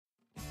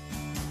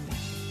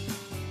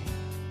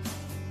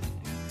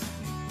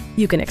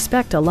You can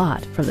expect a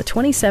lot from the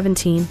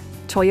 2017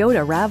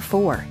 Toyota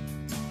RAV4.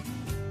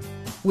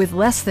 With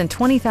less than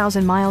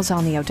 20,000 miles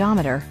on the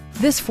odometer,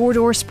 this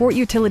four-door sport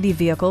utility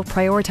vehicle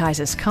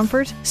prioritizes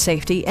comfort,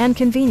 safety, and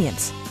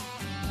convenience.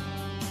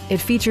 It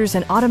features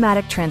an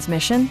automatic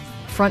transmission,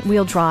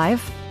 front-wheel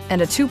drive,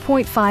 and a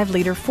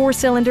 2.5-liter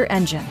four-cylinder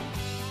engine.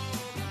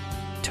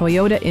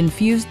 Toyota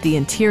infused the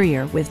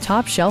interior with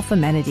top-shelf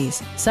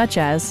amenities such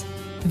as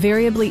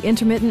variably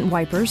intermittent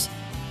wipers,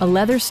 a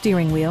leather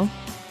steering wheel,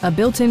 a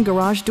built-in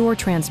garage door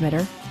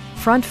transmitter,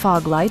 front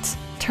fog lights,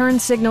 turn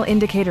signal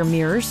indicator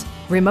mirrors,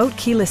 remote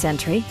keyless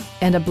entry,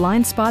 and a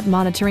blind spot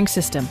monitoring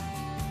system.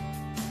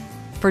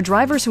 For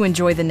drivers who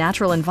enjoy the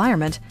natural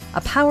environment,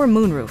 a power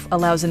moonroof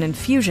allows an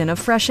infusion of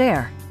fresh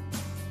air.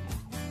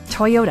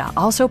 Toyota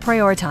also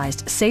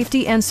prioritized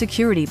safety and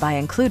security by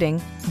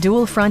including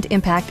dual front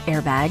impact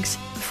airbags,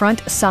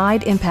 front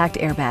side impact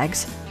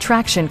airbags,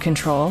 traction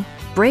control,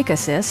 brake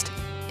assist,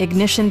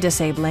 ignition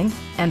disabling,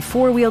 and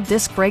four-wheel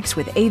disc brakes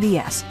with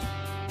ABS.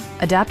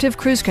 Adaptive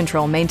Cruise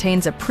Control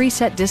maintains a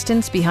preset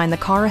distance behind the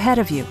car ahead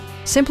of you,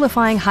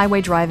 simplifying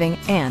highway driving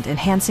and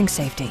enhancing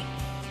safety.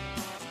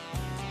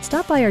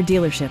 Stop by our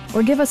dealership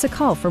or give us a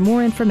call for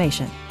more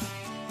information.